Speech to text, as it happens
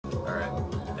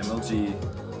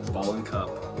MLG Ball and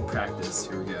Cup practice.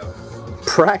 Here we go.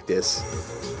 Practice?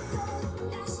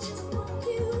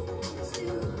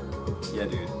 Yeah,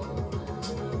 dude.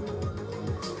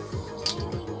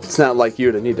 It's not like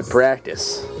you to need to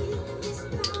practice.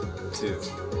 2,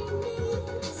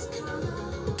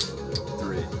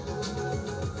 3.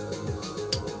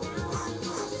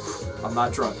 I'm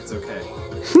not drunk, it's okay.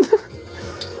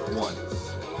 1,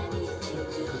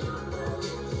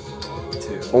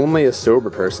 2. Only a sober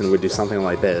person would do something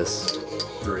like this.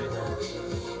 3.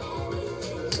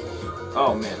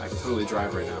 Oh man, I can totally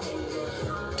drive right now.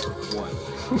 1.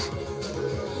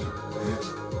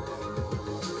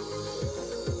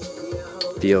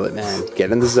 Feel it, man.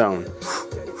 Get in the zone.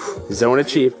 Zone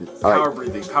achieved. All Power right.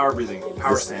 breathing, power breathing,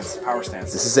 power stance, power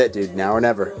stance. This is it, dude. Now or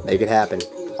never. Make it happen.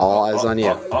 All eyes on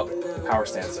you. Power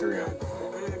stance, here we go.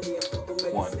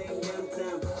 1,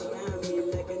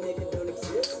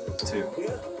 2.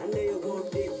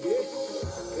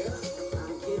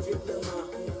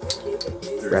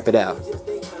 3. Rep it out.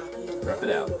 Rep it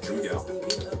out. Here we go.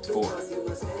 4.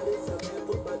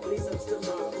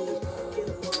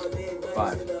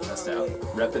 5. Test out.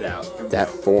 Rep it out. Here we That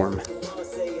go. form.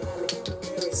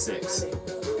 6.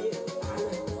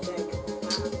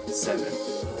 7.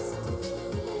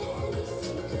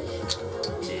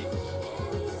 8.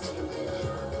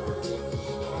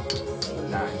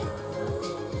 9.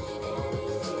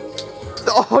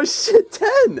 Oh shit,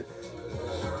 10!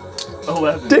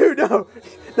 11. Dude, no!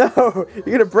 No! You're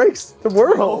gonna break the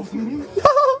world!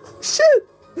 No! Shit!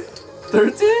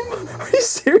 13? Are you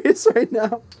serious right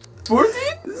now? 14?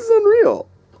 This is unreal.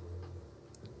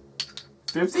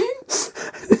 15?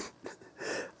 Oh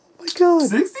my god.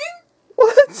 16?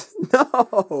 What?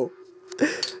 No!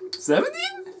 17?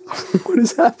 What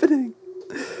is happening?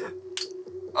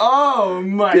 Oh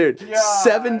my Dude, god.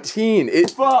 17.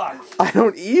 Fuck. I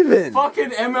don't even.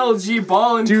 Fucking MLG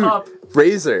Ball and Dude, Cup.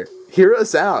 Razor, hear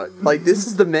us out. Like, this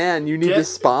is the man you need to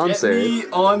sponsor. Get me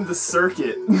on the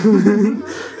circuit.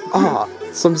 Ah,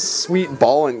 some sweet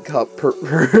ball and cup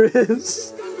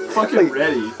purpose. Fucking Like,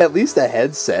 ready. At least a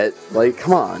headset. Like,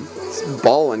 come on. It's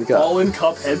ball and cup. Ball and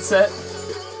Cup headset.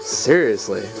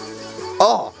 Seriously.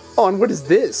 Oh, and what is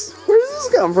this? Where does this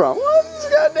come from? What is this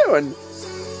guy doing?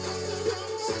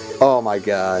 Oh my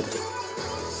god.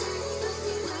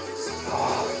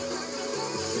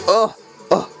 Oh,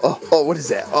 what is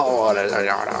that? Oh,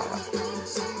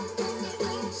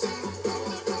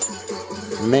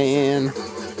 man.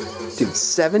 Dude,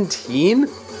 17?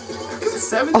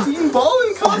 17 ball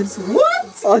and cups.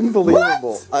 What?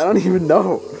 Unbelievable. What? I don't even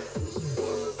know.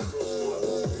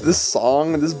 This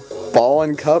song, this ball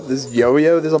and cup, this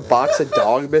yo-yo, there's a box of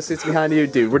dog biscuits behind you.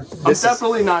 Dude, I'm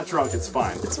definitely not drunk. It's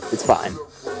fine. It's fine.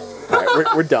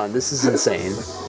 Alright, we're done. This is insane.